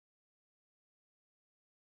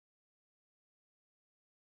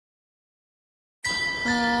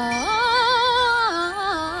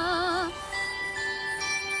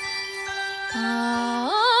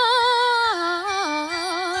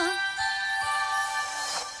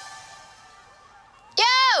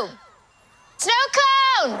Snow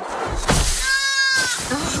cone!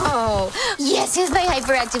 Oh, yes, here's my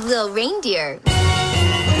hyperactive little reindeer.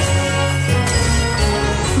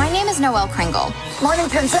 My name is Noelle Kringle. Morning,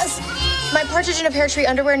 princess. My partridge in a pear tree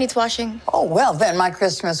underwear needs washing. Oh, well, then my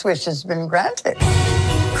Christmas wish has been granted.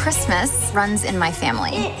 Christmas runs in my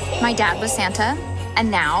family. My dad was Santa, and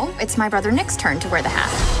now it's my brother Nick's turn to wear the hat.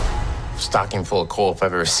 Stocking full of coal if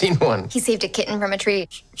I've ever seen one. He saved a kitten from a tree.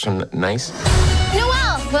 Some nice.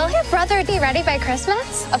 Noelle, will your brother be ready by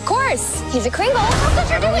Christmas? Of course. He's a Kringle.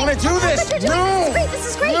 I don't want to do this. No. This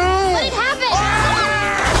is great. No. Let it happen.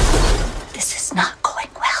 This is not going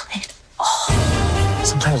well at all.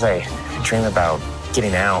 Sometimes I dream about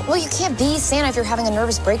getting out. Well, you can't be Santa if you're having a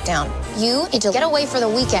nervous breakdown. You need to get away for the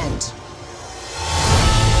weekend.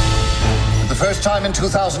 For the first time in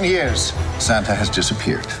 2,000 years, Santa has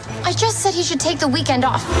disappeared. I just said he should take the weekend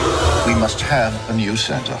off. We must have a new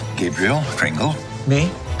Santa. Gabriel, Kringle.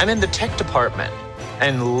 Me? I'm in the tech department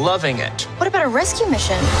and loving it. What about a rescue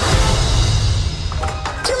mission?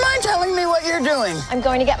 Do you mind telling me what you're doing? I'm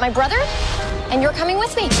going to get my brother, and you're coming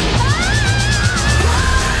with me.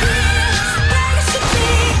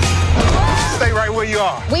 Stay right where you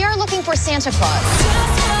are. We are looking for Santa Claus.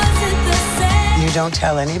 You don't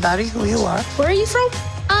tell anybody who you are Where are you from?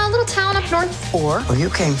 A little town up north. or where you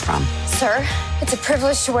came from. Sir, it's a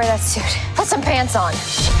privilege to wear that suit. Put some pants on.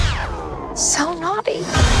 So naughty.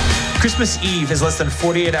 Christmas Eve is less than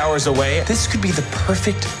 48 hours away. This could be the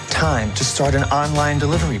perfect time to start an online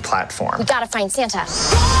delivery platform. We gotta find Santa.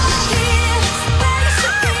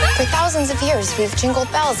 For thousands of years, we've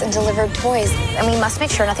jingled bells and delivered toys, and we must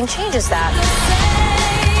make sure nothing changes that.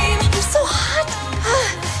 I'm so hot.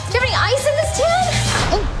 Do you have any ice in this tin?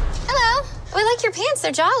 Oh, hello. We like your pants.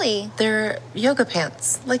 They're jolly. They're yoga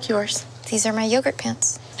pants, like yours. These are my yogurt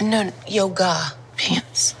pants. No, yoga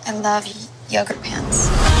pants. I love yogurt pants.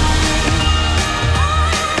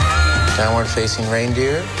 Downward facing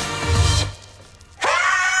reindeer.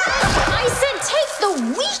 I said take the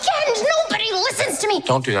weekend. Nobody listens to me.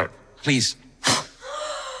 Don't do that, please.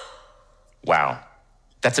 Wow,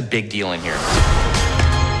 that's a big deal in here.